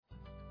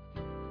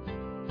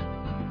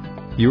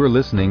You are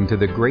listening to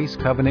the Grace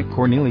Covenant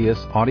Cornelius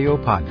audio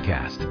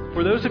podcast.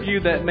 For those of you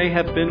that may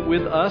have been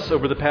with us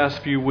over the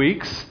past few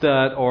weeks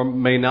or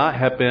may not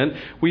have been,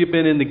 we have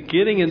been in the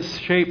Getting in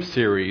Shape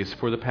series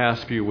for the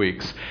past few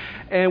weeks.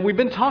 And we've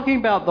been talking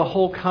about the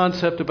whole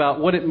concept about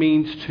what it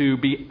means to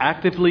be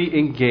actively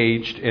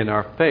engaged in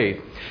our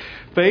faith.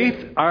 Faith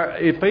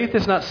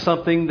is not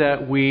something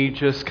that we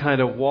just kind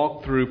of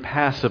walk through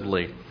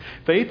passively.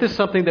 Faith is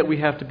something that we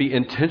have to be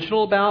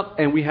intentional about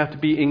and we have to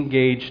be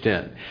engaged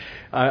in.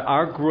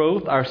 Our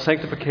growth, our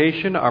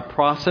sanctification, our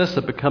process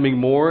of becoming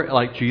more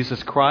like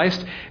Jesus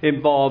Christ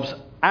involves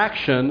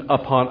action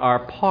upon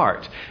our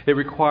part. It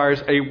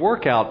requires a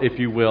workout, if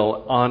you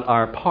will, on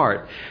our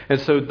part.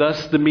 And so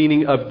thus the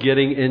meaning of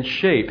getting in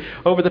shape.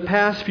 Over the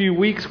past few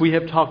weeks, we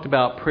have talked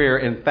about prayer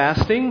and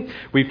fasting.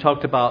 We've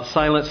talked about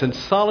silence and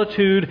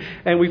solitude.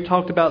 And we've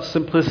talked about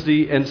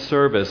simplicity and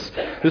service.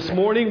 This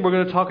morning, we're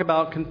going to talk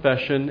about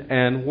confession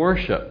and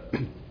worship.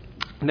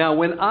 Now,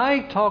 when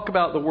I talk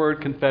about the word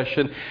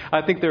confession,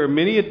 I think there are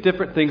many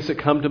different things that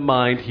come to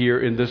mind here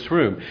in this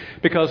room,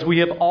 because we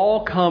have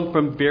all come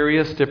from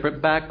various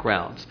different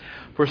backgrounds.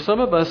 For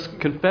some of us,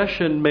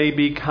 confession may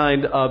be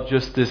kind of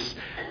just this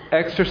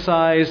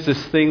exercise,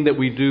 this thing that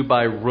we do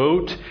by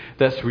rote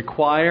that's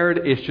required.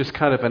 It's just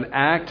kind of an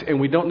act, and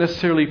we don't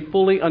necessarily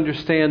fully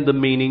understand the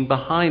meaning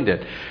behind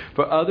it.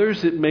 For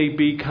others, it may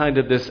be kind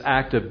of this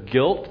act of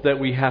guilt that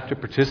we have to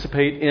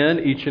participate in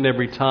each and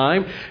every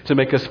time to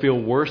make us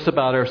feel worse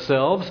about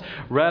ourselves,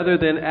 rather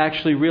than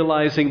actually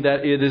realizing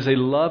that it is a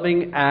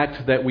loving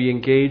act that we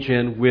engage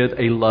in with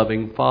a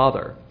loving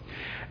Father.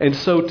 And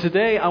so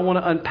today I want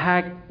to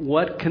unpack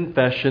what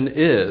confession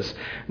is.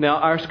 Now,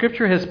 our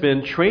scripture has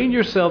been, train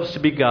yourselves to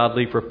be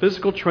godly, for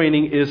physical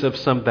training is of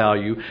some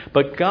value,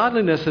 but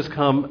godliness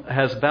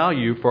has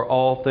value for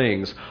all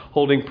things,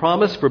 holding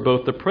promise for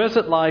both the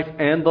present life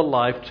and the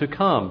life to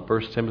come.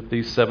 1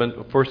 Timothy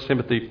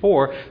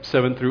 4,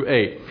 7 through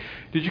 8.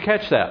 Did you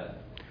catch that?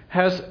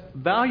 Has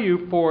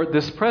value for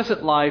this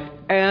present life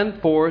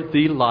and for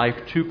the life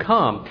to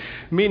come.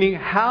 Meaning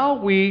how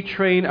we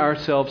train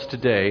ourselves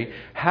today,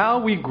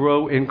 how we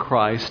grow in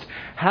Christ,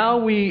 how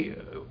we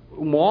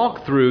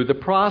walk through the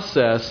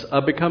process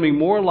of becoming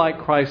more like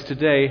Christ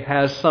today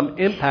has some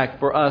impact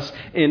for us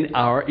in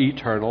our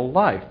eternal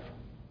life.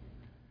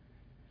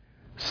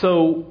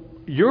 So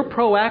your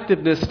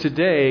proactiveness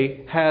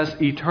today has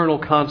eternal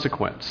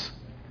consequence.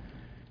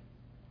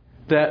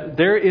 That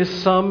there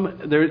is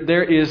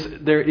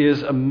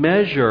a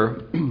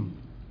measure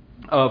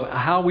of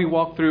how we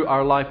walk through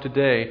our life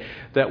today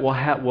that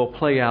will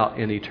play out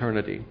in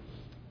eternity.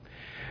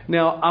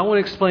 Now, I want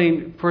to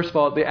explain, first of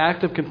all, the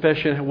act of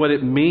confession, what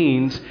it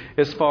means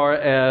as far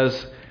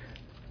as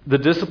the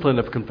discipline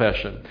of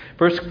confession.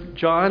 1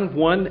 John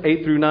 1,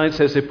 8 through 9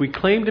 says, if we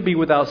claim to be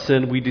without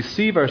sin, we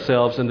deceive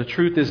ourselves and the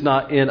truth is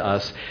not in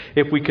us.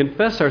 If we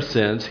confess our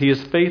sins, He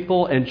is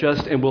faithful and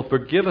just and will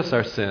forgive us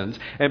our sins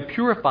and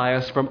purify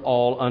us from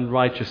all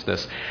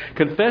unrighteousness.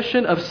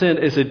 Confession of sin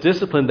is a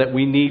discipline that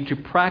we need to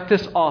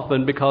practice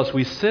often because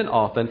we sin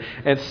often,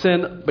 and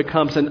sin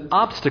becomes an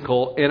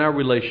obstacle in our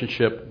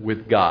relationship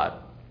with God.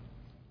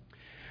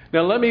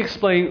 Now, let me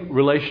explain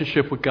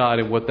relationship with God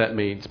and what that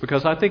means,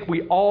 because I think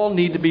we all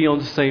need to be on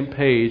the same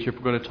page if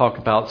we're going to talk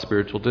about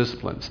spiritual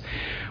disciplines.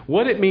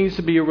 What it means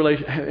to be in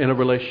a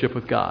relationship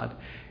with God.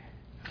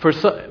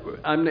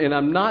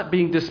 I'm not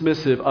being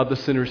dismissive of the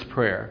sinner's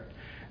prayer.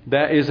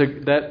 That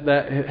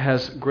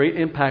has great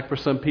impact for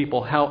some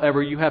people.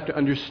 However, you have to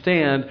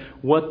understand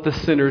what the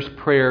sinner's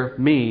prayer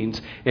means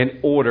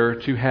in order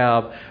to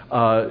have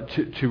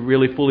to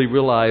really fully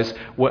realize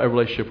what a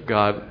relationship with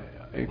God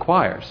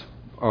requires.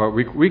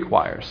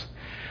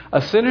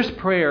 A sinner's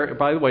prayer,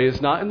 by the way,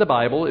 is not in the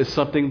Bible. It's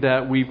something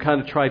that we've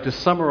kind of tried to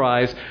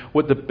summarize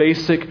what the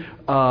basic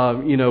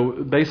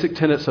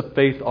tenets of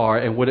faith are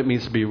and what it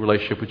means to be in a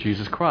relationship with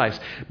Jesus Christ.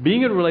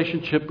 Being in a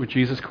relationship with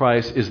Jesus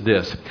Christ is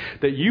this: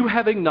 that you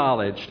have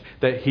acknowledged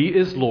that He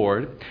is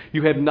Lord.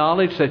 You have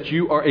acknowledged that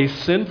you are a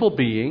sinful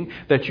being,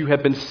 that you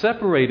have been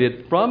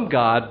separated from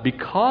God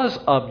because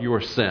of your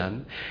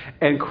sin.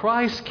 And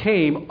Christ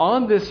came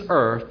on this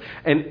earth,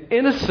 an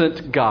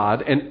innocent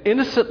God, an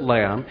innocent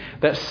lamb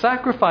that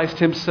sacrificed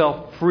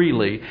Himself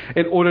freely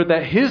in order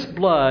that His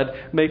blood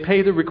may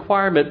pay the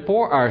requirement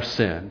for our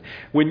sin.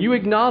 When you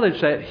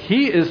acknowledge that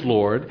He is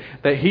Lord,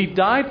 that He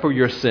died for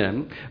your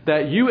sin,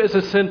 that you as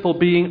a sinful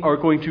being are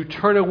going to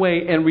turn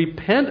away and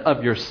repent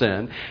of your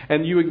sin,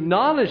 and you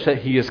acknowledge that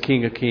He is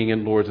King of Kings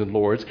and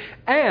Lords,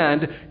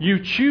 and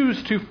you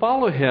choose to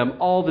follow Him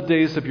all the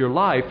days of your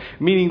life,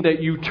 meaning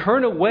that you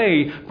turn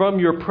away from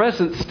your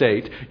present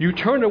state, you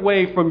turn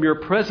away from your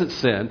present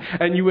sin,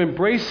 and you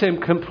embrace Him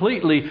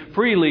completely,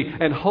 freely,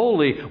 and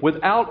wholly,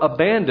 without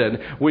abandon.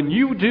 When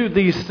you do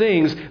these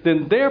things,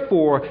 then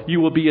therefore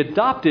you will be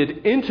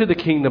adopted into the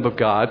kingdom of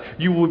God.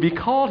 You will be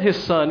called His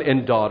son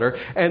and daughter,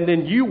 and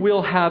then you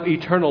will have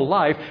eternal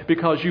life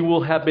because you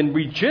will have been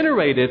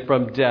regenerated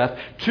from death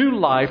to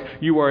life.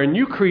 You are a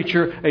new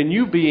creature, a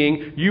new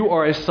being. You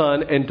are a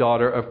son and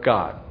daughter of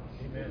God.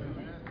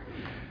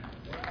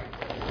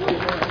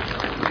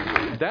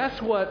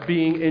 That's what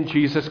being in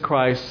Jesus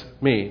Christ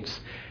means.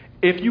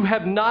 If you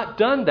have not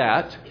done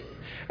that,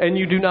 and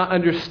you do not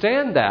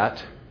understand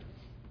that,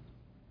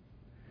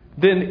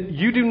 then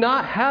you do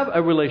not have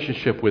a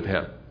relationship with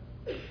Him.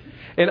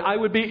 And I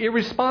would be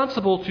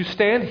irresponsible to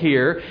stand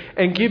here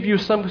and give you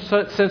some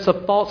sense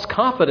of false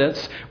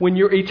confidence when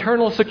your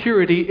eternal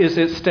security is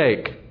at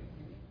stake.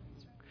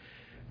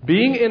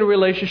 Being in a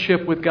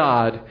relationship with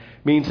God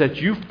means that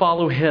you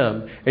follow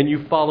Him and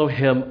you follow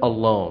Him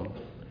alone.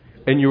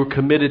 And you're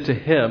committed to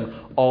Him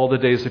all the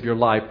days of your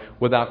life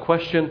without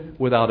question,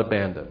 without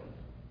abandon.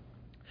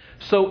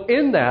 So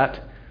in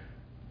that,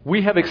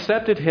 we have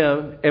accepted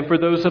Him, and for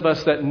those of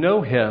us that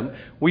know Him,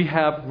 we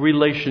have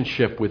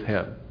relationship with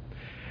Him.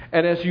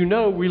 And as you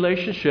know,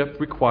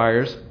 relationship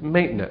requires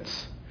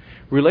maintenance.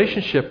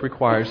 Relationship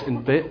requires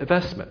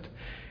investment.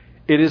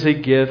 It is a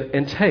give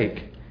and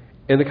take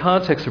in the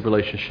context of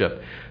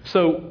relationship.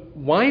 So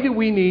why do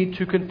we need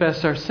to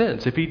confess our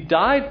sins? If He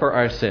died for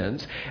our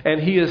sins,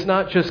 and He has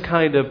not just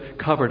kind of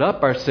covered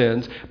up our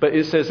sins, but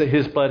it says that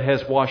His blood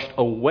has washed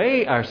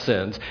away our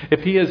sins. If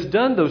He has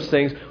done those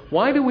things,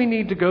 why do we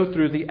need to go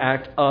through the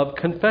act of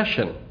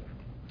confession?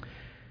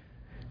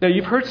 Now,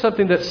 you've heard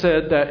something that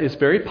said that is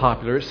very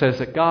popular. It says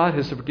that God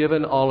has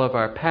forgiven all of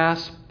our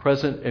past,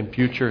 present, and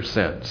future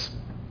sins.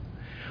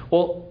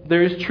 Well,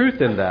 there is truth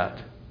in that.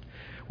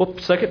 Well,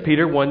 2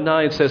 Peter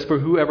 1:9 says, "For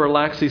whoever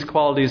lacks these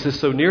qualities is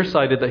so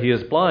nearsighted that he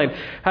is blind,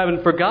 having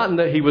forgotten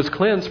that he was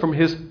cleansed from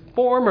his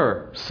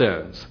former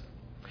sins."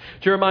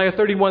 Jeremiah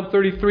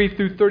 31:33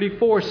 through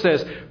 34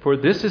 says, "For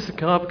this is the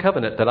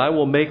covenant that I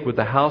will make with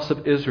the house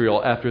of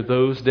Israel after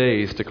those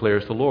days,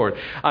 declares the Lord.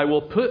 I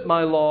will put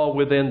my law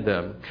within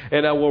them,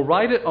 and I will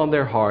write it on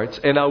their hearts,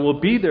 and I will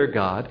be their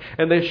God,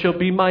 and they shall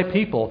be my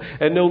people.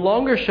 And no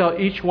longer shall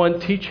each one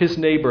teach his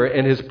neighbor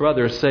and his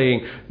brother,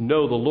 saying,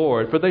 'Know the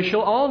Lord,' for they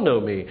shall all know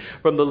me,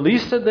 from the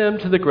least of them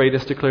to the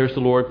greatest, declares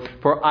the Lord.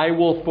 For I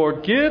will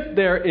forgive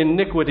their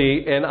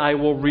iniquity, and I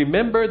will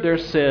remember their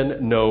sin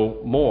no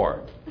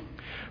more."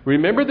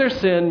 Remember their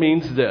sin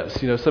means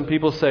this. You know, some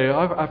people say,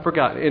 "Oh, I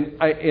forgot." And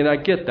I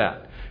get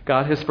that.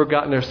 God has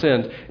forgotten their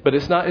sins. But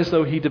it's not as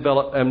though He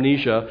developed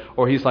amnesia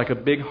or He's like a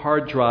big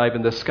hard drive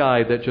in the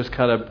sky that just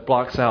kind of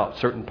blocks out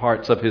certain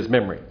parts of His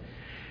memory.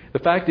 The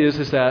fact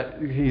is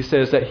that He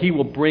says that He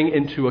will bring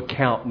into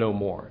account no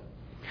more.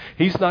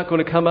 He's not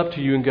going to come up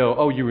to you and go,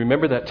 "Oh, you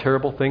remember that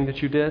terrible thing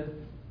that you did?"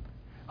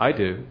 I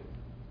do.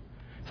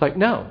 It's like,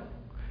 no,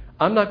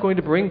 I'm not going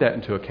to bring that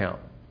into account.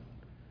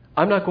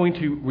 I'm not going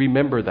to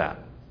remember that.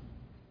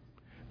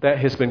 That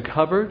has been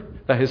covered,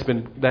 that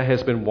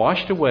has been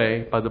washed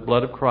away by the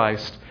blood of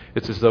Christ.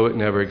 It's as though it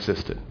never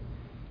existed.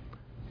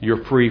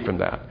 You're free from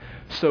that.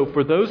 So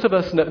for those of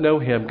us that know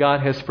Him,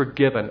 God has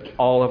forgiven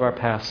all of our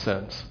past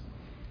sins.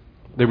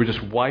 They were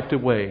just wiped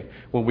away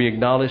when we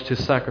acknowledged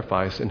His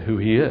sacrifice and who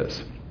He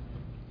is.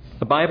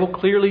 The Bible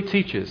clearly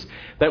teaches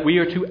that we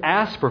are to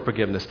ask for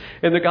forgiveness.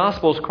 In the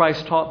Gospels,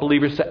 Christ taught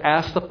believers to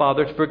ask the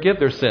Father to forgive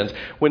their sins.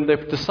 When the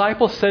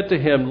disciples said to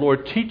Him,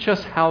 "Lord, teach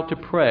us how to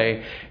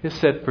pray," it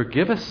said,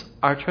 "Forgive us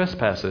our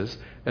trespasses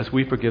as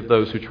we forgive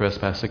those who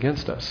trespass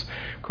against us."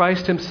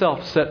 Christ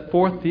Himself set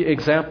forth the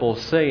example,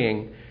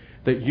 saying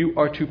that you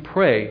are to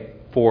pray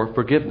for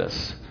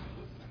forgiveness.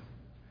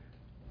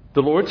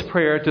 The Lord's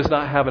Prayer does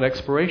not have an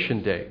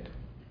expiration date.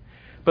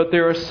 But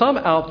there are some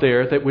out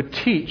there that would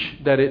teach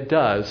that it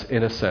does,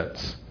 in a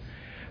sense.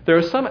 There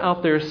are some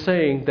out there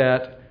saying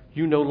that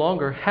you no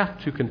longer have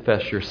to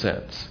confess your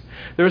sins.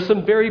 There are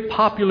some very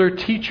popular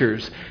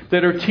teachers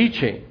that are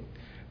teaching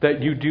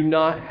that you do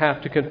not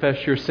have to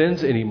confess your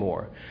sins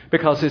anymore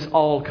because it's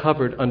all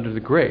covered under the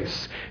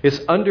grace.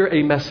 It's under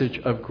a message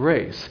of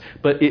grace,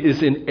 but it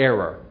is in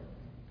error.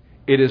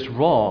 It is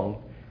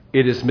wrong.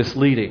 It is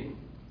misleading.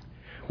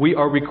 We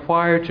are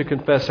required to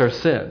confess our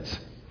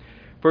sins.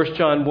 1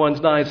 John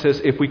 1:9 says,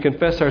 "If we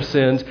confess our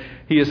sins,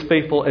 He is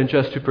faithful and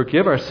just to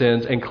forgive our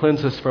sins and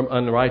cleanse us from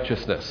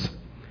unrighteousness."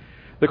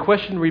 The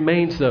question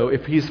remains, though,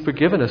 if He's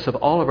forgiven us of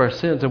all of our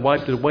sins and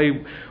wiped it away,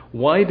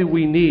 why do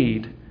we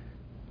need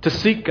to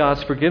seek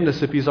God's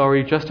forgiveness if He's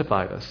already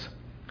justified us?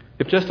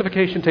 If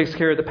justification takes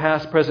care of the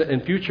past, present,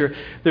 and future,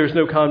 there's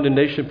no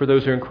condemnation for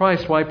those who are in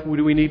Christ. Why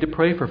do we need to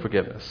pray for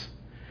forgiveness?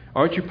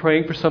 Aren't you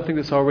praying for something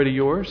that's already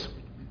yours?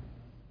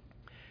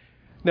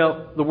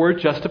 Now, the word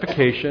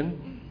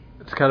justification,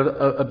 it's kind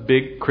of a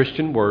big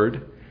Christian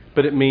word,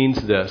 but it means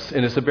this,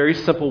 and it's a very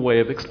simple way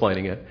of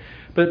explaining it.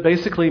 But it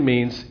basically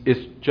means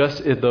it's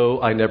just as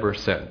though I never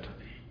sinned.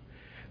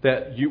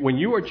 That when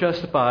you are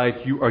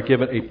justified, you are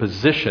given a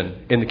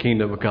position in the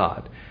kingdom of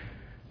God.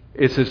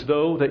 It's as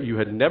though that you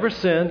had never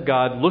sinned.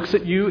 God looks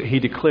at you. He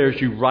declares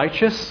you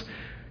righteous.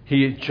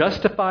 He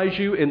justifies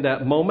you in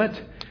that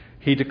moment.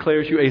 He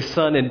declares you a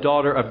son and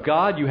daughter of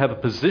God. You have a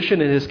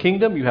position in His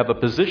kingdom. You have a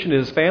position in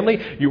His family.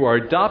 You are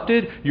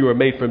adopted. You are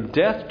made from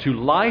death to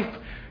life.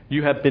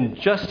 You have been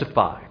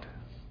justified.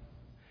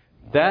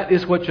 That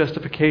is what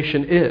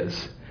justification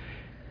is.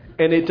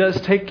 And it does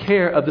take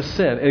care of the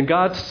sin. And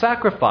God's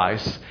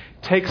sacrifice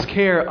takes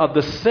care of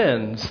the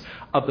sins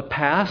of the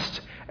past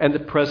and the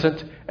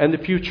present and the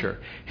future.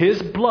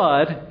 His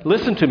blood,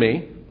 listen to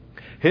me,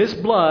 His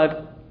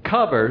blood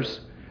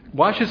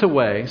washes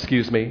away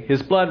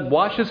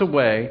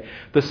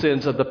the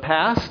sins of the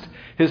past.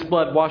 His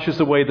blood washes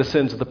away the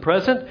sins of the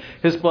present.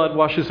 His blood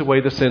washes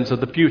away the sins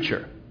of the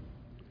future.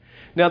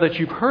 Now that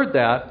you've heard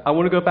that, I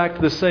want to go back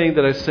to the saying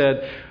that I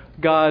said,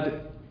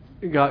 God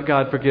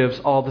forgives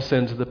all the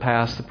sins of the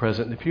past, the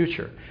present, and the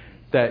future.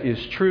 That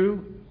is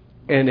true,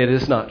 and it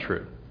is not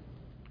true.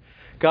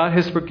 God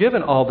has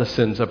forgiven all the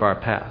sins of our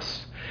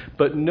past,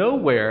 but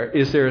nowhere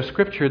is there a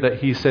scripture that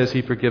He says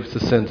He forgives the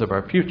sins of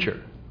our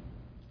future.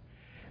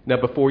 Now,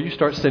 before you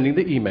start sending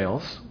the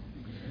emails,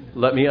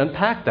 let me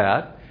unpack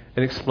that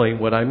and explain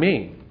what I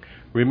mean.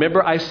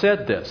 Remember, I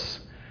said this.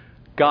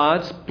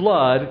 God's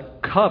blood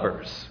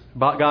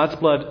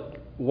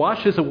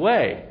washes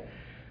away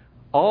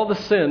all the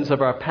sins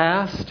of our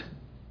past,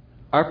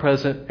 our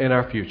present, and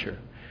our future.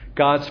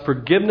 God's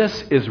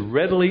forgiveness is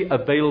readily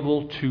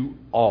available to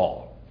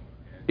all.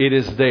 It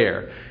is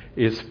there.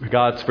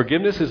 God's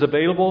forgiveness is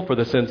available for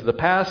the sins of the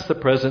past, the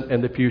present,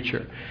 and the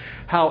future.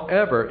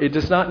 However, it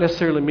does not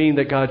necessarily mean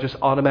that God just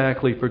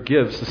automatically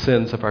forgives the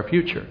sins of our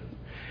future.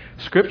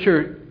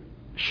 Scripture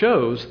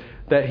shows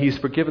that He's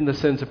forgiven the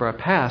sins of our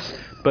past,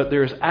 but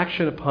there's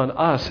action upon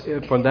us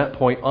from that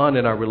point on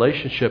in our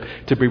relationship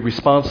to be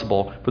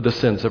responsible for the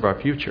sins of our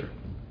future.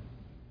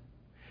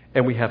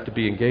 And we have to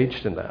be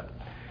engaged in that.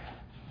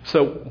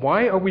 So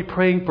why are we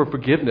praying for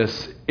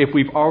forgiveness if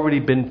we've already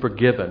been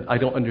forgiven? I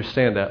don't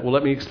understand that. Well,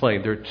 let me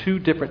explain. There are two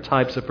different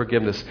types of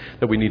forgiveness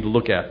that we need to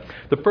look at.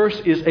 The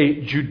first is a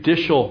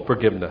judicial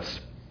forgiveness.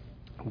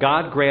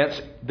 God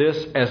grants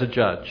this as a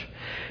judge.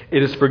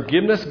 It is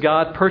forgiveness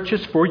God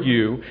purchased for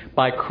you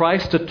by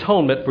Christ's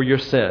atonement for your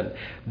sin.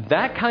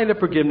 That kind of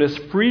forgiveness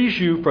frees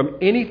you from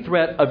any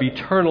threat of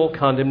eternal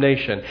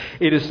condemnation.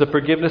 It is the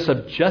forgiveness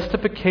of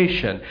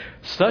justification.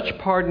 Such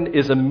pardon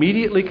is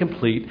immediately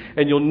complete,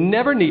 and you'll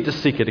never need to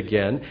seek it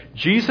again.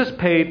 Jesus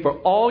paid for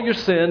all your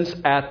sins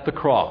at the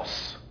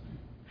cross.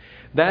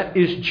 That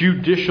is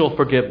judicial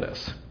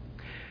forgiveness.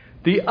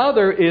 The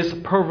other is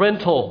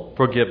parental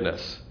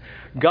forgiveness.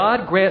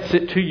 God grants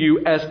it to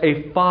you as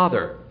a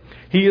father.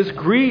 He is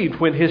grieved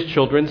when His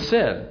children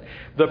sin.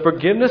 The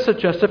forgiveness of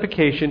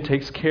justification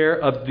takes care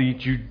of the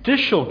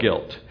judicial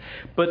guilt,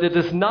 but it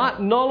does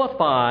not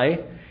nullify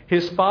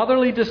His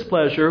fatherly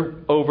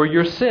displeasure over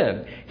your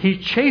sin. He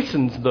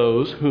chastens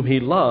those whom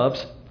He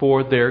loves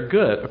for their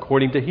good,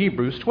 according to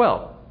Hebrews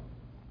 12.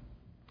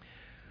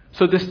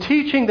 So this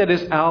teaching that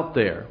is out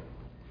there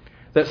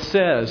that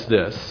says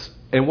this,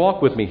 and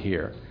walk with me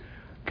here,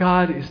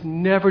 God is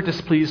never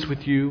displeased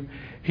with you.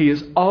 He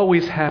is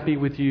always happy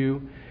with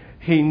you.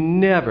 He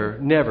never,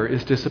 never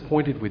is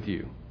disappointed with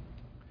you.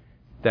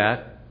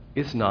 That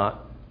is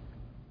not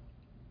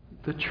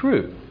the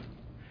truth.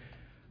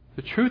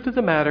 The truth of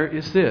the matter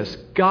is this.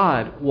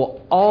 God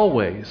will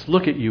always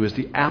look at you as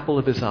the apple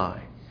of His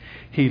eye.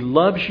 He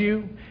loves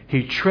you.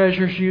 He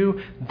treasures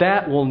you.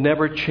 That will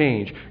never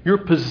change. Your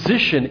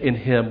position in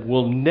Him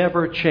will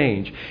never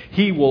change.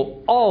 He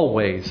will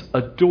always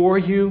adore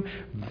you,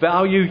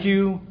 value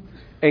you,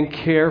 and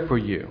care for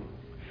you.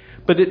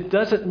 But it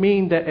doesn't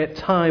mean that at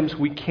times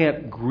we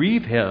can't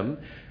grieve Him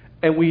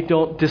and we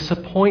don't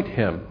disappoint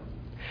Him.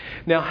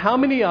 Now, how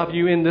many of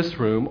you in this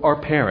room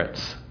are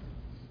parents?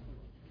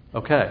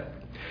 Okay.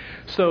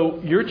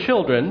 So your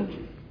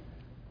children,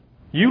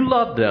 you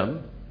love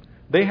them.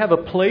 They have a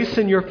place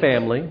in your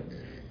family.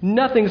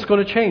 Nothing's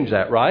going to change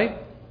that, right?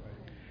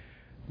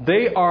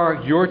 They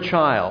are your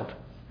child.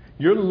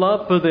 Your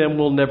love for them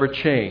will never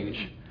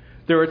change.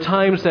 There are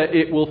times that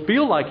it will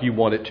feel like you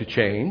want it to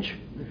change.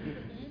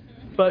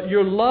 But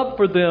your love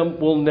for them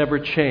will never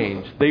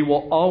change. They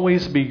will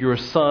always be your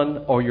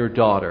son or your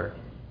daughter.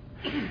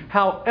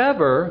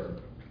 However,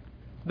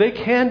 they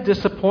can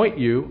disappoint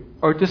you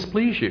or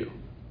displease you.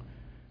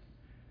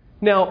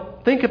 Now,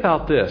 think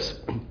about this.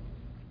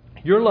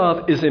 Your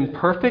love is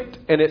imperfect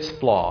and it's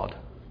flawed.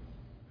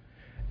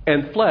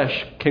 And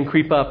flesh can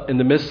creep up in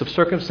the midst of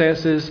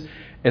circumstances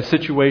and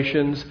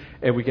situations,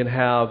 and we can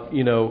have,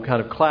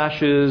 kind of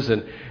clashes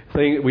and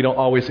things. We don't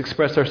always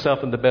express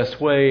ourselves in the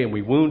best way, and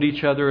we wound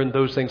each other, and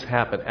those things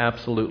happen,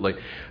 absolutely.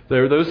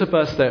 There are those of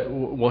us that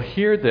will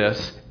hear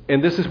this,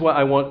 and this is what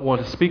I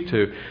want to speak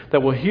to,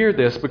 that will hear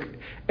this,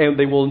 and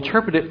they will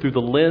interpret it through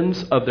the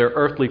lens of their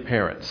earthly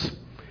parents,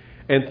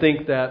 and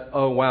think that,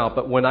 oh, wow,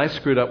 but when I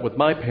screwed up with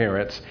my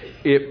parents,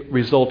 it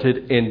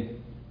resulted in,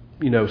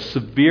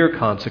 severe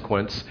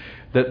consequence,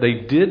 that they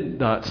did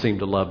not seem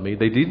to love me,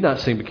 they did not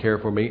seem to care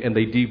for me, and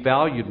they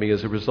devalued me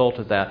as a result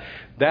of that.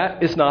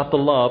 That is not the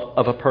love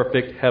of a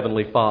perfect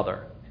Heavenly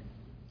Father.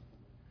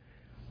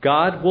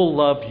 God will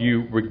love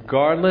you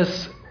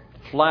regardless,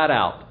 flat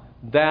out.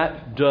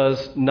 That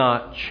does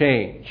not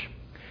change.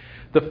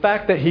 The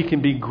fact that He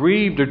can be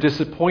grieved or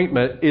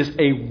disappointment is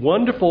a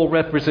wonderful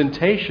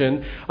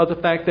representation of the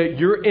fact that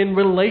you're in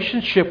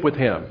relationship with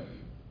Him.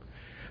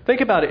 Think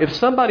about it. If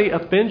somebody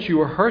offends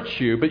you or hurts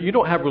you, but you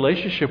don't have a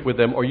relationship with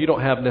them or you don't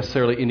have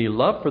necessarily any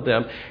love for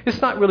them, it's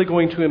not really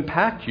going to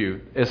impact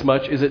you as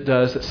much as it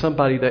does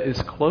somebody that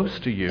is close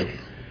to you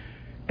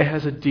and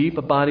has a deep,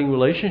 abiding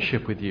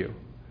relationship with you.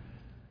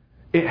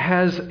 It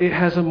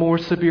has a more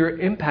severe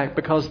impact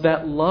because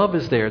that love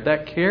is there,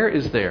 that care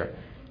is there.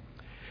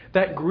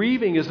 That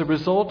grieving is the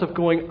result of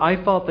going,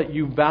 I thought that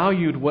you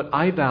valued what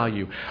I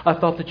value. I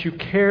thought that you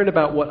cared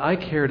about what I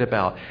cared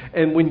about.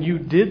 And when you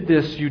did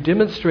this, you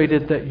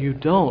demonstrated that you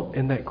don't,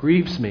 and that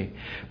grieves me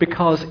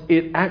because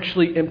it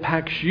actually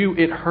impacts you.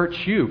 It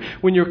hurts you.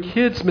 When your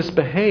kids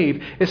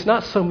misbehave, it's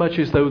not so much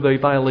as though they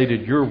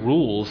violated your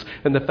rules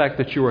and the fact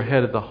that you were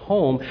head of the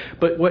home,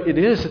 but what it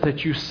is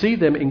that you see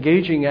them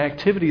engaging in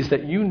activities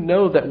that you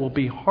know that will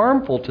be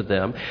harmful to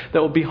them, that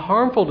will be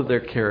harmful to their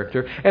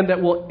character, and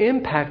that will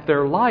impact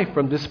their life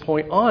from this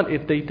point on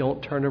if they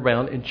don't turn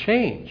around and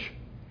change.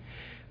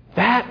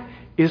 That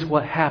is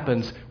what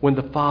happens when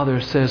the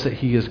Father says that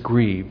He is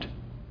grieved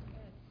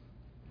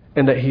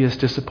and that He is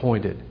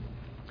disappointed.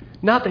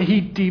 Not that He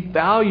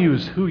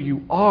devalues who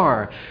you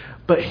are,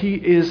 but He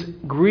is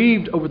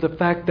grieved over the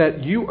fact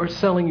that you are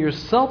selling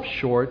yourself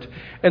short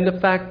and the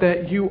fact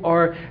that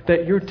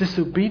your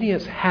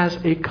disobedience has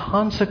a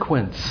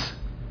consequence.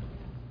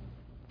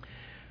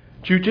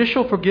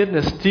 Judicial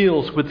forgiveness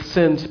deals with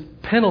sin's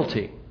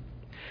penalty.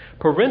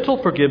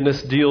 Parental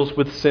forgiveness deals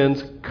with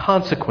sin's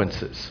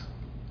consequences.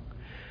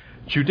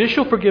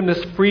 Judicial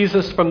forgiveness frees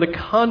us from the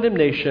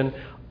condemnation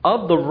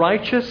of the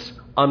righteous,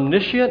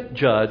 omniscient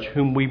judge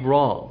whom we've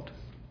wronged.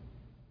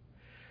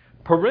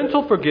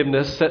 Parental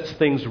forgiveness sets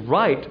things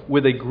right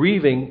with a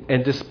grieving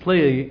and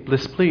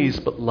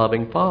displeased but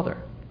loving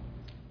Father.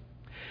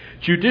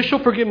 Judicial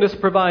forgiveness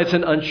provides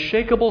an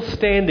unshakable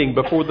standing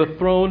before the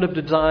throne of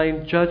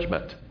divine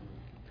judgment.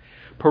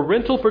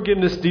 Parental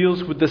forgiveness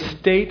deals with the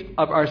state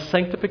of our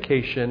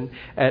sanctification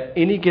at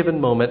any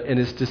given moment and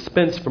is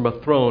dispensed from a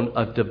throne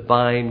of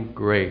divine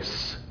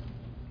grace.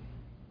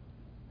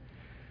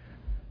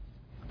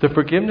 The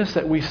forgiveness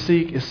that we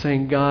seek is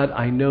saying, God,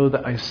 I know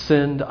that I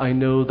sinned. I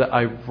know that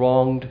I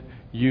wronged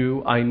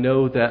you. I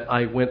know that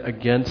I went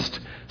against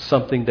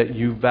something that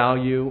you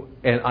value,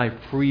 and I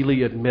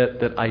freely admit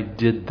that I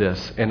did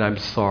this, and I'm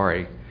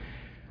sorry.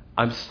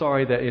 I'm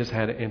sorry that it has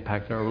had an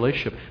impact on our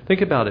relationship.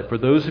 Think about it. For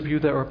those of you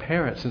that are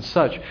parents and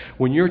such,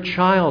 when your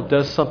child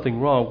does something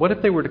wrong, what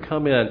if they were to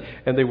come in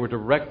and they were to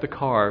wreck the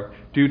car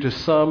due to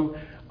some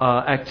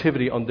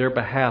activity on their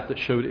behalf that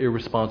showed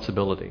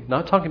irresponsibility?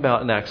 Not talking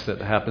about an accident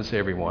that happens to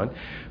everyone,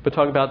 but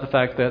talking about the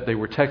fact that they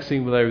were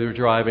texting when they were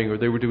driving or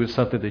they were doing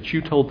something that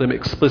you told them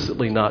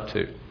explicitly not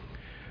to.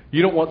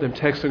 You don't want them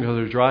texting while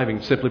they're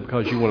driving simply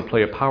because you want to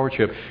play a power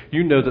trip.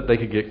 You know that they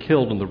could get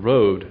killed on the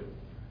road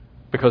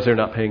because they're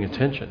not paying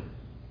attention.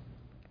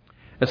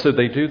 And so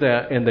they do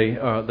that and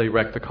they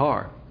wreck the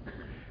car.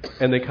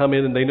 And they come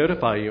in and they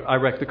notify you, I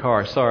wrecked the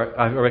car. Sorry,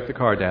 I wrecked the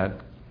car,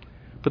 Dad.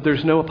 But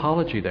there's no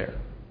apology there.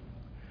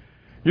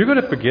 You're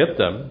going to forgive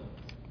them.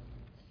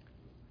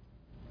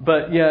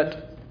 But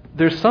yet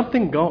there's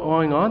something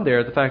going on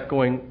there, the fact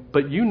going,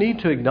 but you need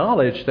to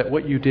acknowledge that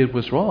what you did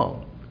was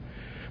wrong.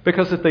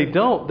 Because if they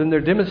don't, then they're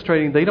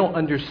demonstrating they don't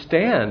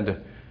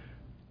understand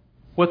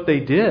what they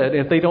did. And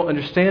if they don't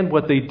understand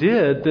what they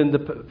did, then the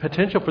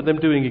potential for them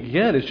doing it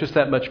again is just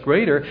that much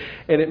greater.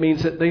 And it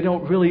means that they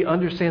don't really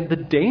understand the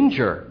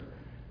danger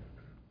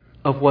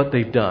of what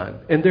they've done.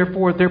 And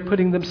therefore, they're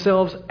putting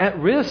themselves at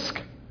risk.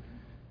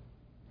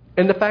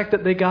 And the fact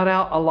that they got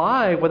out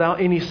alive without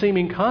any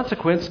seeming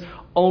consequence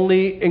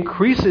only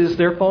increases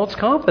their false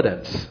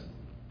confidence.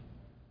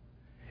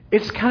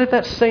 It's kind of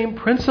that same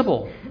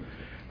principle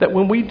that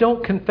when we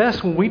don't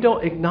confess, when we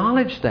don't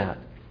acknowledge that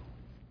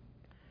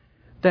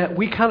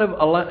we kind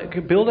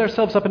of build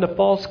ourselves up into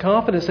false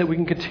confidence that we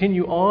can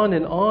continue on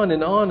and on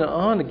and on and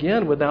on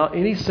again without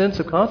any sense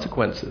of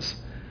consequences.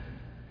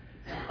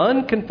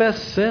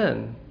 Unconfessed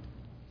sin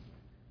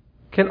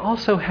can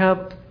also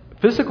have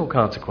physical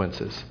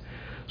consequences.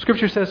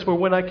 Scripture says, for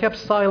when I kept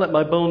silent,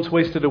 my bones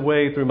wasted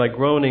away through my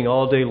groaning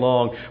all day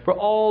long. For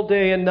all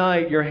day and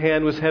night your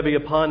hand was heavy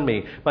upon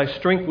me. My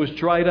strength was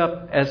dried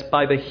up as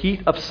by the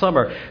heat of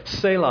summer.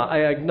 Selah,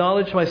 I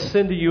acknowledged my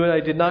sin to you, and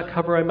I did not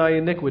cover my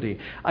iniquity.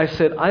 I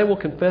said, I will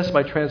confess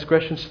my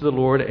transgressions to the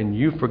Lord, and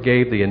you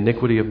forgave the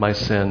iniquity of my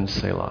sin.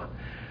 Selah.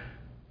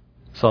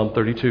 Psalm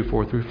 32,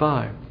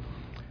 4-5.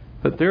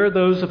 But there are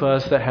those of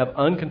us that have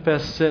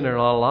unconfessed sin in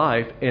our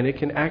life, and it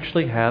can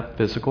actually have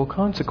physical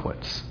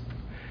consequence.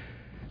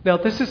 Now,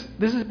 this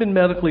has been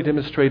medically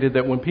demonstrated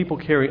that when people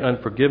carry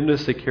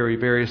unforgiveness, they carry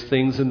various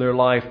things in their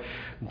life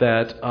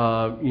that,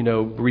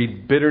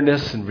 breed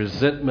bitterness and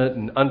resentment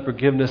and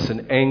unforgiveness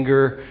and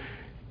anger,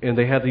 and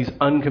they have these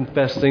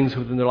unconfessed things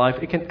within their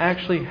life. It can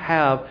actually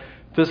have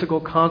physical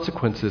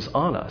consequences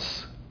on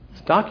us.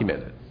 It's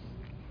documented.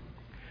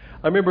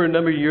 I remember a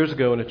number of years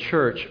ago in a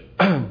church,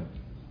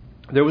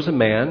 there was a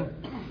man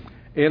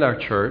in our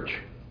church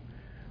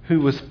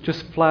who was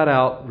just flat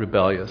out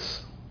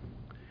rebellious.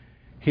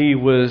 He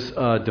was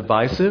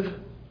divisive.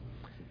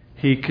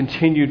 He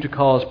continued to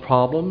cause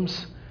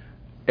problems,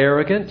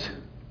 arrogant,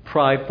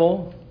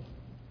 prideful,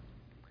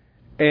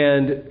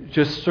 and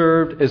just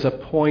served as a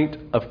point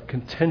of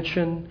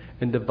contention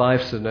and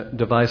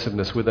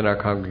divisiveness within our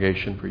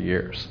congregation for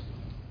years.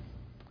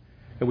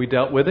 And we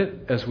dealt with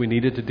it as we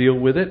needed to deal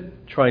with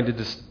it, trying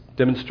to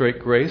demonstrate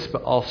grace,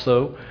 but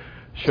also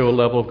show a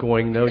level of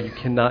going, no, you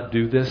cannot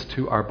do this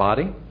to our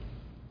body.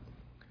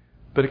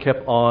 But it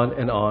kept on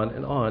and on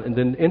and on. And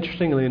then,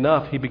 interestingly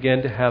enough, he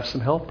began to have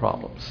some health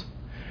problems.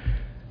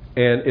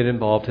 And it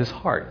involved his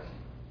heart.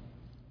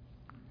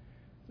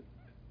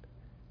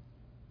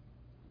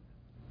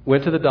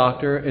 Went to the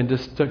doctor and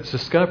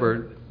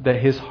discovered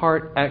that his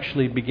heart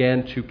actually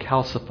began to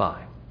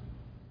calcify.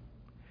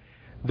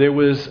 There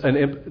was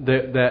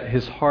that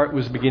his heart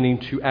was beginning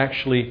to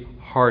actually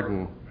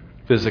harden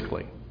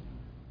physically,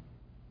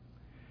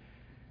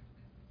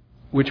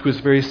 which was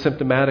very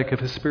symptomatic of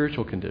his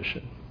spiritual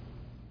condition.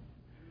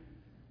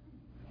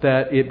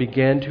 That it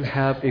began to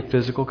have a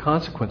physical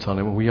consequence on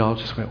him, and we all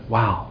just went,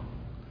 wow.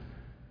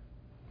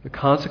 The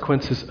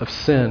consequences of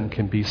sin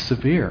can be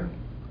severe.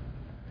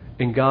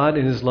 And God,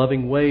 in His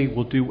loving way,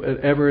 will do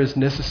whatever is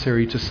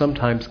necessary to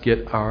sometimes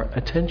get our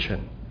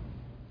attention.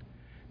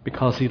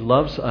 Because He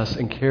loves us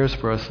and cares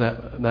for us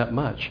that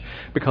much.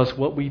 Because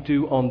what we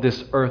do on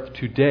this earth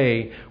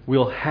today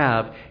will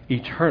have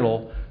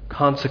eternal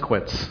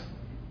consequence.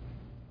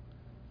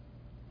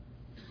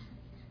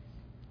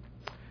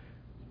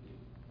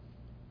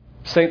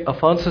 St.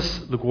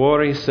 Alphonsus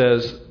Liguori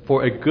says,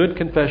 for a good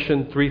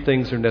confession, 3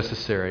 things are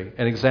necessary: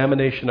 an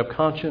examination of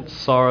conscience,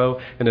 sorrow,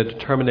 and a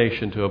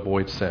determination to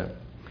avoid sin.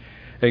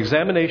 An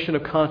examination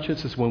of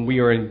conscience is when we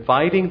are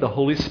inviting the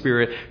Holy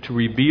Spirit to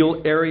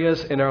reveal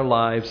areas in our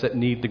lives that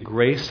need the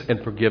grace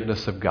and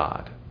forgiveness of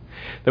God.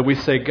 That we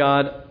say,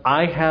 God,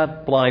 I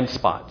have blind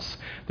spots.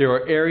 There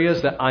are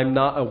areas that I'm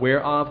not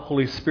aware of.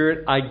 Holy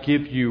Spirit, I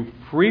give you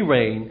free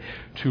rein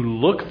to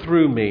look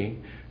through me,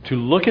 to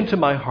look into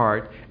my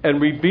heart, and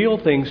reveal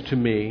things to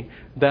me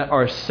that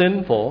are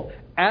sinful,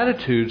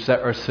 attitudes that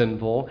are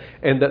sinful,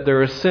 and that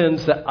there are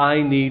sins that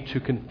I need to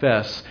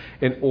confess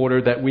in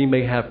order that we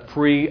may have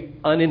free,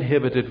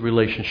 uninhibited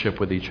relationship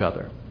with each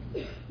other.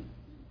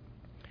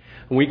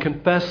 When we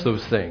confess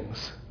those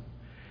things,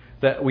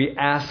 that we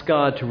ask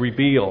God to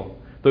reveal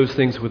those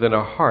things within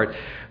our heart,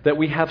 that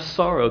we have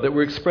sorrow, that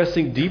we're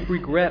expressing deep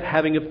regret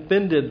having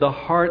offended the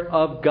heart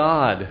of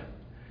God.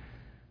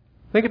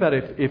 Think about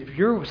it. If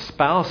your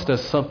spouse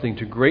does something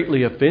to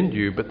greatly offend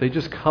you, but they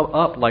just come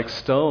up like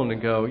stone and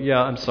go,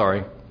 yeah, I'm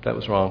sorry, that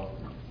was wrong.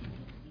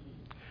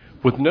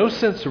 With no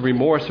sense of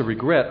remorse or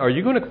regret, are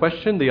you going to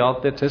question the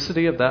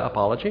authenticity of that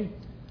apology?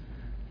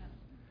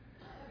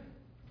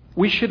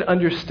 We should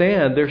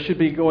understand, there should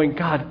be going,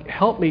 God,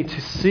 help me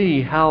to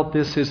see how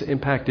this has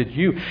impacted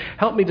you.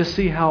 Help me to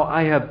see how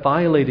I have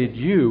violated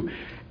you.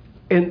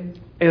 And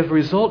as a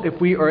result,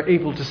 if we are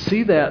able to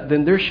see that,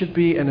 then there should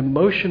be an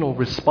emotional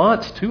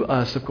response to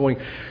us of going,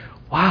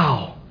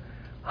 wow,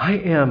 I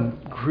am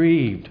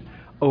grieved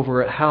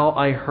over how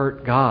I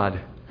hurt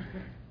God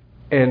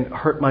and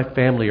hurt my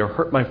family or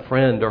hurt my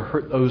friend or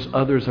hurt those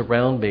others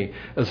around me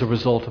as a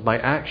result of my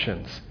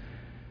actions.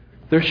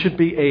 There should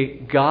be a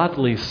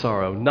godly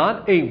sorrow,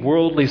 not a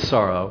worldly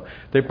sorrow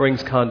that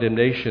brings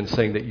condemnation,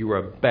 saying that you are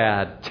a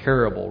bad,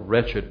 terrible,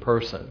 wretched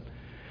person.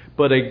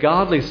 But a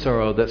godly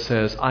sorrow that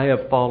says, I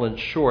have fallen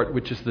short,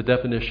 which is the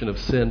definition of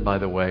sin, by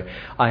the way.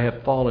 I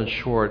have fallen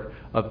short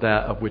of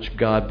that of which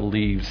God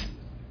believes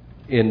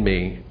in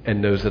me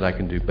and knows that I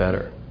can do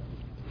better.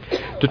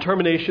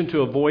 Determination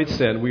to avoid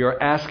sin. We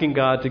are asking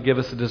God to give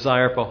us a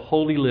desire for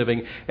holy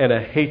living and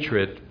a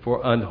hatred for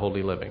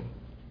unholy living.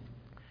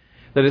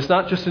 That it's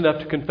not just enough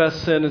to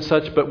confess sin and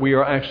such, but we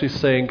are actually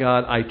saying,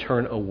 God, I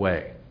turn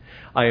away.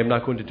 I am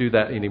not going to do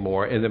that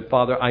anymore. And then,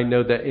 Father, I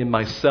know that in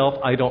myself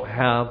I don't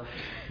have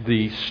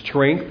the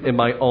strength in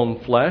my own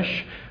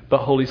flesh, but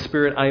Holy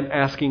Spirit, I'm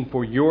asking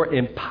for your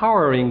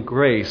empowering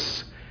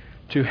grace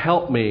to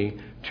help me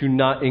to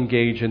not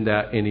engage in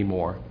that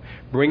anymore.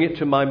 Bring it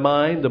to my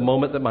mind the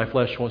moment that my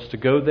flesh wants to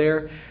go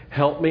there.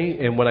 Help me,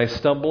 and when I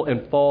stumble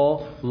and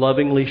fall,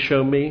 lovingly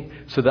show me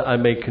so that I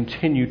may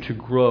continue to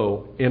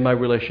grow in my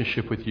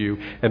relationship with you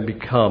and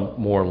become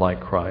more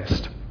like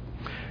Christ.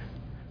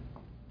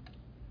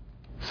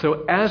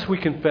 So as we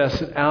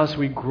confess and as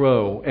we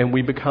grow and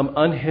we become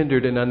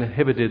unhindered and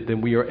uninhibited,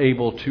 then we are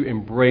able to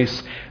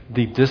embrace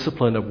the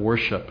discipline of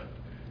worship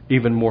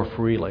even more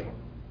freely.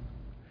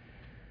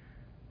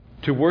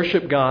 To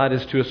worship God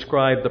is to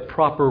ascribe the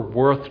proper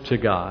worth to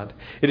God.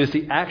 It is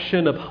the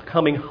action of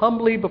coming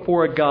humbly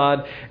before a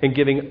God and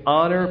giving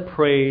honor,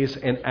 praise,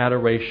 and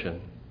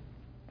adoration.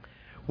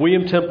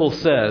 William Temple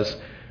says,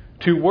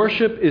 to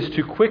worship is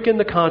to quicken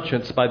the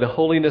conscience by the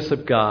holiness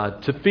of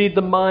God, to feed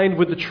the mind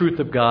with the truth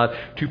of God,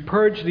 to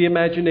purge the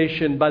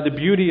imagination by the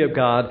beauty of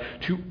God,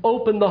 to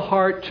open the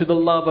heart to the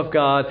love of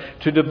God,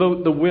 to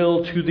devote the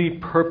will to the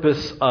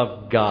purpose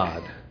of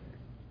God.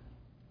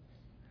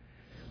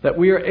 That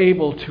we are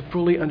able to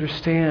fully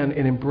understand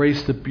and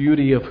embrace the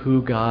beauty of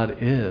who God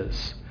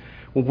is.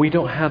 When we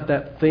don't have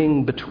that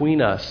thing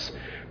between us,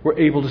 we're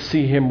able to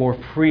see Him more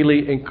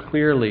freely and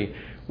clearly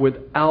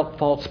without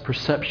false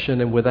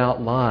perception and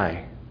without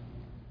lie.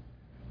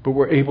 But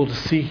we're able to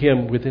see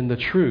Him within the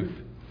truth.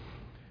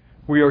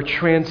 We are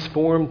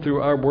transformed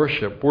through our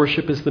worship.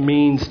 Worship is the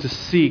means to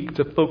seek,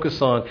 to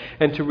focus on,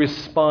 and to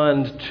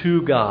respond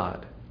to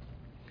God.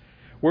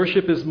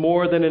 Worship is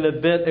more than an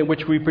event in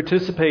which we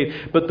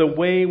participate, but the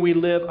way we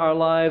live our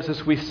lives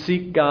as we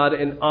seek God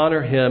and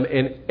honor Him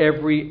in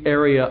every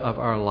area of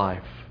our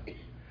life.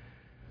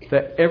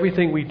 That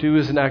everything we do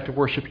is an act of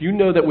worship. You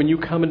know that when you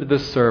come into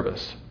this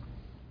service,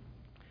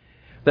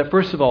 that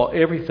first of all,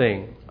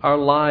 everything, our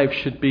lives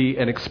should be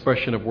an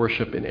expression of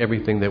worship in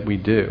everything that we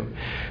do.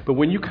 But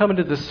when you come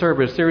into this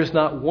service, there is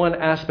not one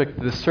aspect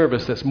of this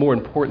service that's more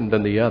important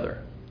than the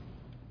other.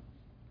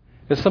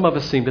 And some of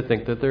us seem to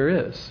think that there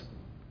is.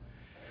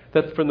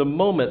 That from the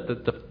moment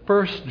that the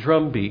first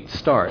drum beat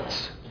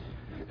starts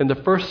and the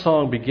first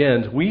song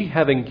begins, we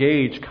have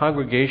engaged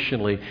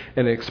congregationally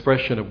in an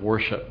expression of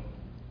worship.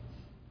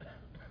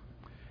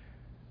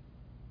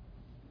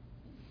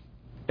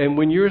 And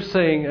when you're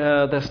saying,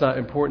 that's not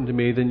important to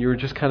me, then you're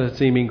just kind of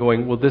seeming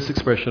going, well, this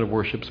expression of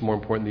worship is more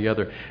important than the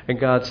other. And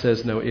God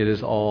says, no, it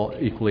is all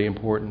equally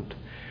important.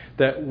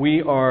 That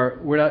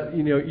we're not,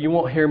 you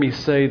won't hear me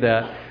say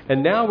that.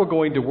 And now we're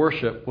going to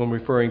worship when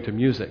referring to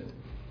music.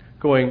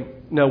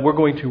 No, we're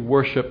going to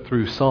worship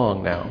through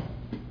song now.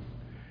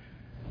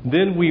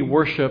 Then we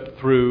worship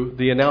through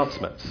the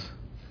announcements.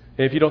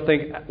 And if you don't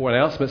think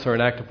announcements are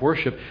an act of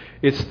worship,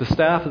 it's the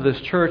staff of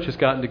this church has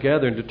gotten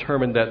together and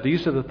determined that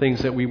these are the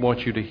things that we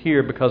want you to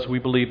hear, because we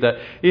believe that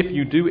if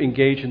you do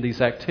engage in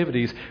these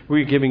activities,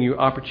 we're giving you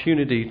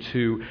opportunity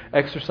to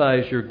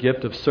exercise your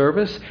gift of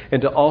service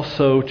and to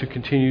also to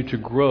continue to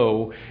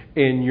grow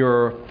in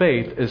your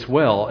faith as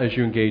well as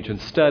you engage in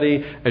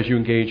study, as you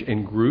engage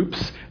in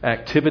groups,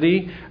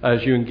 activity,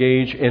 as you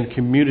engage in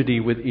community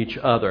with each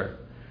other.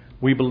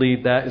 We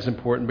believe that is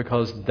important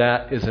because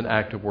that is an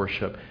act of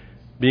worship.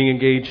 Being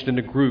engaged in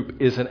a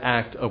group is an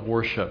act of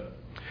worship.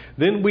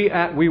 Then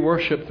we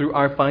worship through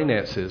our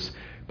finances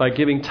by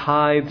giving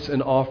tithes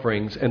and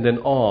offerings and then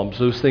alms,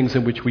 those things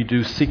in which we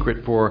do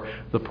secret for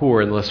the poor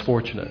and less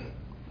fortunate.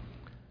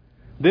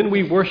 Then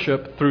we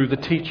worship through the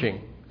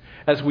teaching.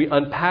 As we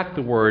unpack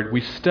the Word, we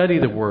study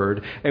the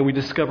Word, and we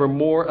discover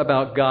more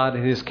about God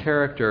and His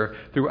character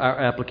through our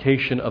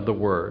application of the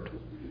Word.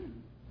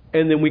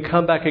 And then we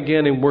come back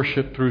again and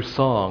worship through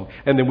song,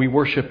 and then we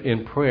worship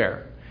in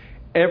prayer.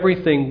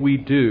 Everything we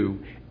do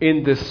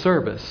in this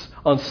service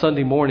on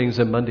Sunday mornings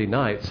and Monday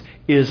nights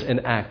is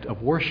an act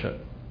of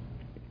worship.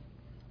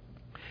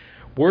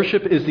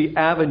 Worship is the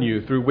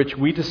avenue through which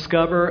we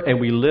discover and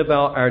we live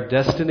out our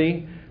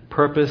destiny,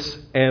 purpose,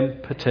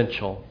 and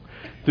potential.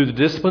 Through the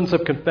disciplines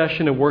of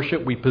confession and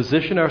worship, we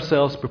position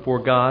ourselves before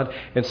God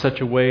in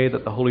such a way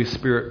that the Holy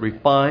Spirit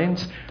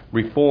refines,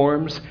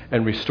 reforms,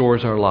 and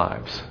restores our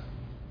lives.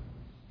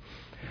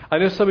 I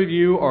know some of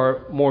you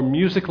are more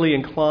musically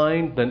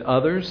inclined than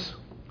others,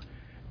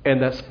 and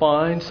that's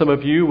fine. Some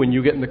of you, when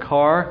you get in the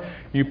car,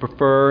 you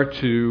prefer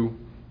to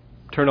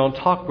turn on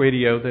talk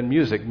radio than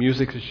music.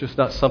 Music is just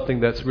not something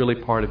that's really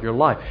part of your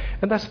life.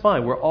 And that's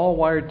fine. We're all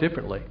wired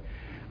differently.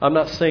 I'm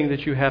not saying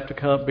that you have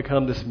to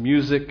become this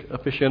music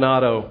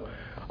aficionado,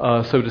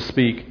 so to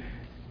speak,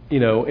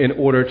 in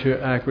order to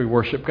actually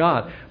worship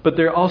God. But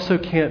there also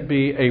can't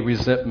be a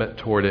resentment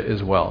toward it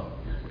as well.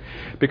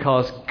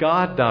 Because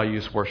God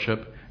values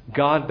worship.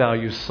 God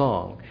values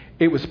song.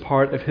 It was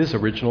part of His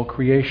original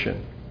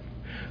creation.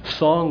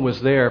 Song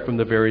was there from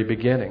the very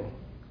beginning.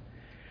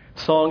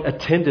 Song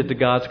attended to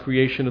God's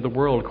creation of the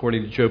world,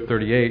 according to Job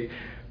 38.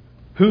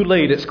 Who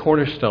laid its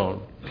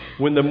cornerstone?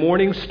 When the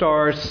morning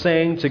stars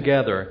sang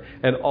together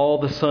and all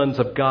the sons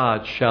of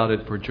God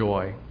shouted for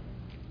joy.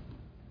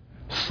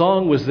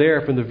 Song was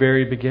there from the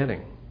very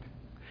beginning.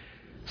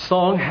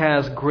 Song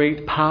has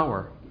great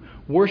power.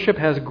 Worship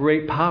has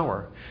great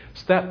power.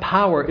 So that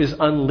power is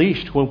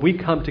unleashed when we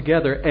come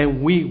together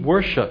and we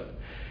worship.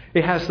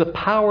 It has the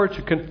power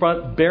to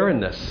confront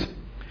barrenness.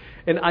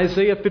 And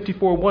Isaiah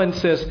 54:1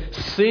 says,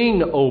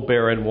 "Sing, O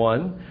barren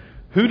one,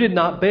 who did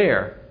not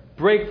bear.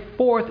 Break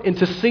forth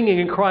into singing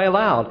and cry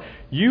aloud.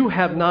 You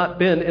have not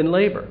been in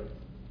labor.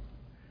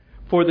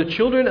 For the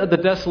children of the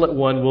desolate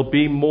one will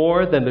be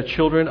more than the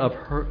children of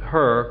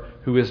her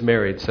who is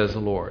married, says the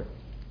Lord."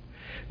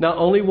 Not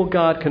only will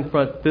God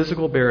confront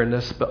physical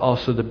barrenness, but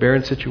also the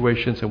barren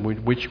situations in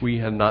which we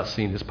have not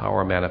seen His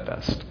power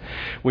manifest.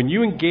 When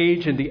you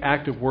engage in the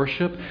act of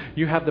worship,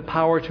 you have the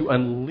power to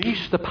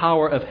unleash the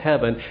power of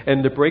heaven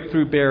and to break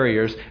through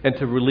barriers and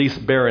to release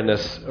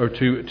barrenness or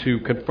to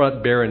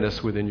confront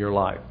barrenness within your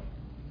life.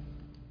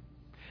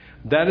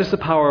 That is the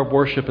power of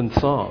worship and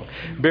song.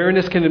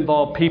 Barrenness can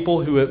involve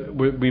people who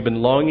we've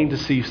been longing to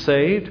see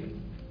saved,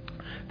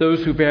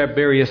 those who have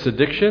various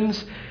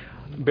addictions.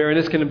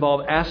 Barrenness can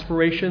involve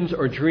aspirations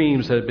or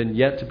dreams that have been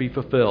yet to be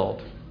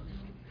fulfilled.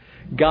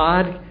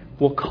 God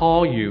will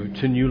call you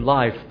to new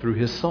life through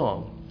His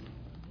song.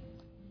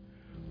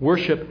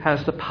 Worship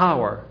has the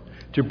power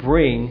to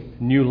bring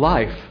new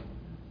life.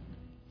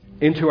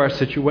 into our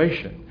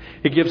situation.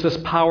 It gives us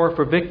power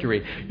for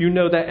victory. You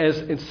know that as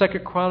in 2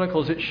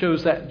 Chronicles, it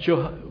shows that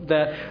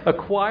a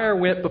choir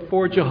went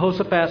before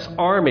Jehoshaphat's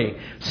army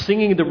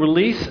singing the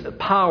release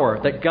power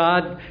that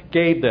God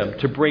gave them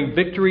to bring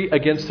victory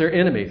against their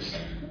enemies.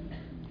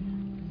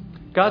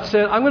 God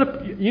said,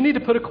 you need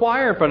to put a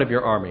choir in front of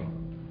your army.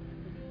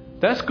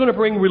 That's going to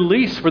bring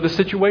release for the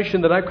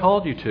situation that I've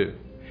called you to.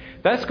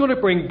 That's going to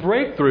bring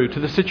breakthrough to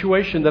the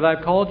situation that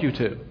I've called you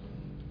to.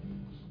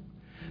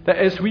 That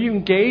as we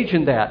engage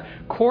in that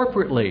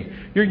corporately,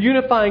 you're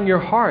unifying your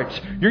hearts.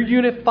 You're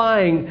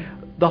unifying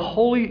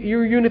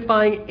you're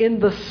unifying in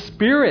the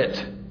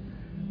Spirit,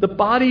 the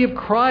body of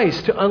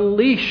Christ, to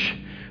unleash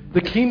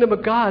the kingdom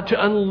of God,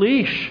 to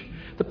unleash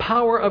the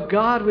power of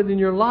God within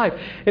your life.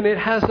 And it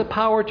has the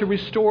power to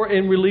restore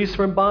and release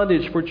from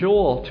bondage. For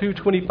Joel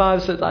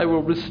 2:25 says, I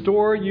will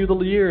restore you the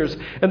years,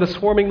 and the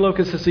swarming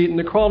locust has eaten,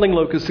 the crawling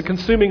locust, the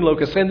consuming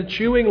locust, and the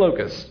chewing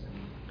locust.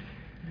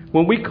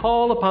 When we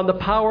call upon the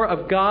power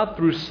of God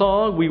through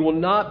song, we will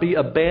not be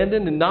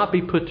abandoned and not be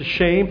put to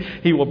shame.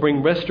 He will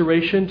bring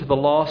restoration to the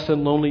lost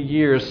and lonely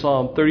years.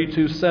 Psalm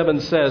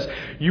 32:7 says,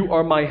 you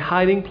are my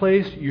hiding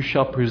place. You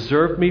shall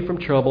preserve me from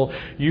trouble.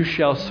 You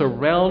shall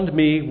surround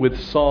me with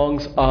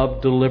songs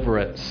of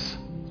deliverance.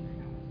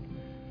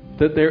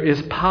 That there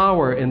is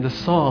power in the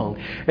song.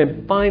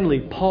 And finally,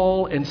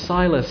 Paul and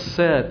Silas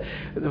said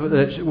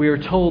that we are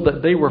told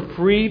that they were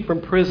freed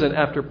from prison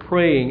after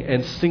praying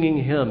and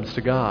singing hymns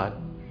to God.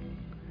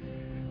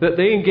 That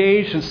they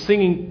engaged in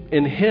singing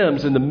in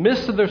hymns in the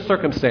midst of their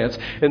circumstance,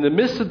 in the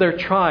midst of their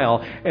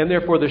trial, and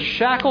therefore the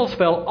shackles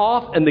fell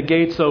off and the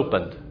gates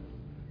opened.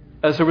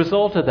 As a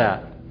result of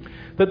that,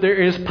 that there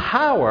is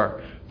power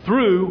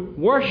through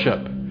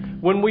worship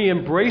when we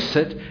embrace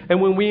it and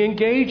when we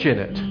engage in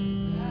it.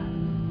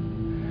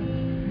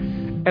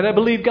 And I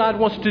believe God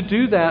wants to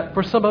do that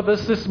for some of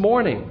us this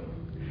morning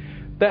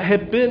that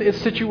have been in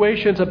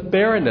situations of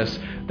barrenness,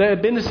 that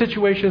have been in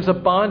situations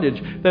of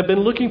bondage, that have been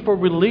looking for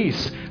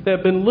release, that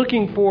have been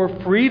looking for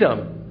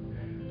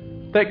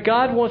freedom. That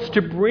God wants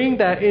to bring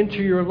that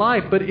into your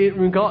life, but it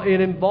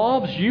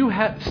involves you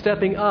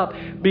stepping up,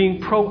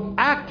 being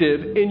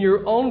proactive in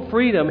your own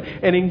freedom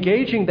and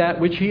engaging that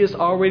which He has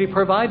already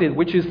provided,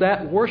 which is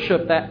that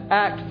worship, that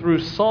act through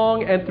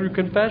song and through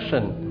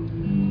confession.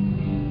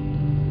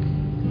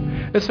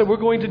 And so we're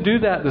going to do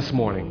that this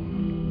morning.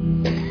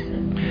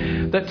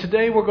 That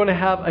today we're going to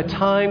have a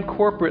time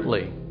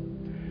corporately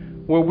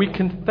where we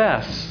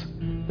confess.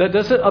 That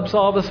doesn't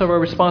absolve us of our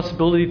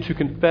responsibility to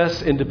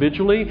confess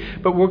individually,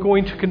 but we're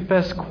going to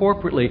confess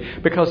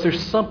corporately because there's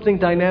something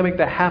dynamic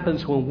that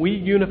happens when we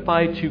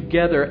unify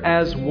together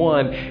as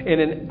one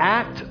in an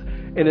act,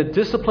 in a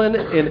discipline,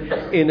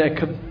 in a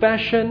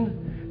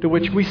confession to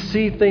which we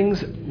see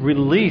things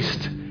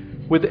released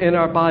within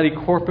our body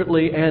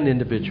corporately and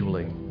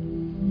individually.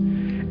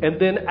 And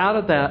then out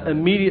of that,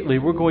 immediately,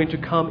 we're going to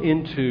come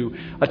into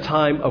a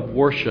time of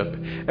worship.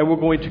 And we're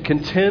going to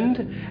contend,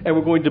 and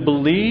we're going to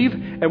believe,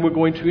 and we're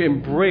going to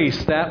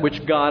embrace that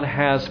which God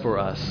has for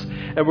us.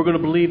 And we're going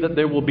to believe that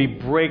there will be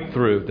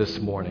breakthrough this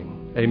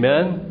morning.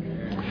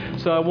 Amen?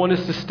 So I want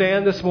us to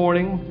stand this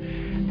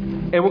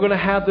morning, and we're going to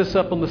have this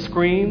up on the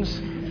screens,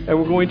 and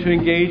we're going to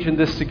engage in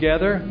this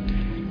together.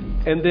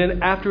 And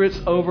then after it's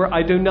over,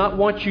 I do not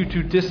want you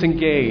to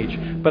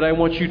disengage, but I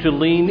want you to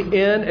lean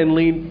in and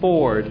lean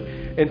forward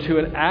into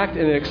an act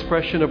and an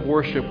expression of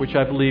worship, which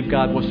I believe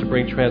God wants to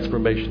bring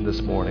transformation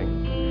this morning.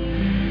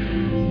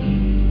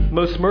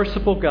 Most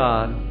merciful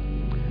God,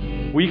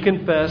 we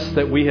confess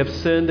that we have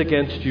sinned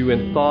against you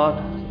in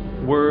thought,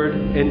 word,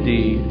 and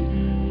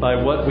deed,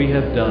 by what we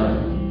have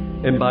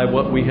done and by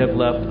what we have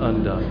left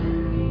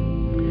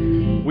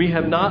undone. We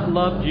have not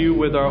loved you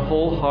with our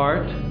whole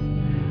heart.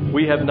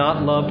 We have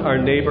not loved our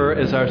neighbor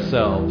as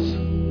ourselves.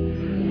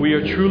 We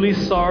are truly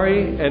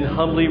sorry and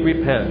humbly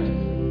repent.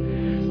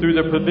 Through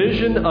the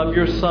provision of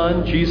your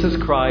Son, Jesus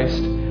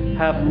Christ,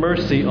 have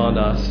mercy on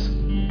us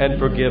and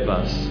forgive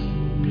us.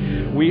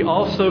 We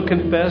also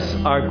confess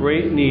our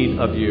great need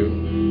of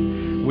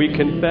you. We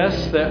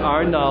confess that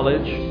our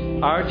knowledge,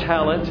 our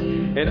talent,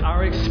 and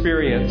our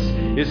experience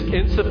is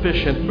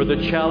insufficient for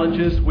the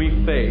challenges we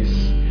face.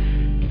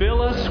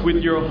 Fill us with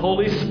your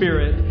Holy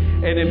Spirit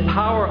and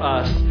empower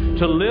us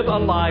to live a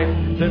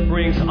life that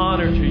brings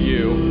honor to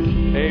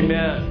you.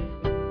 Amen.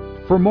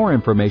 For more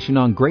information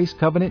on Grace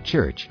Covenant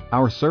Church,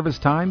 our service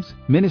times,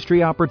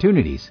 ministry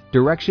opportunities,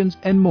 directions,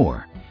 and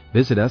more,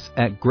 visit us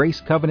at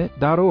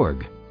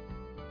gracecovenant.org.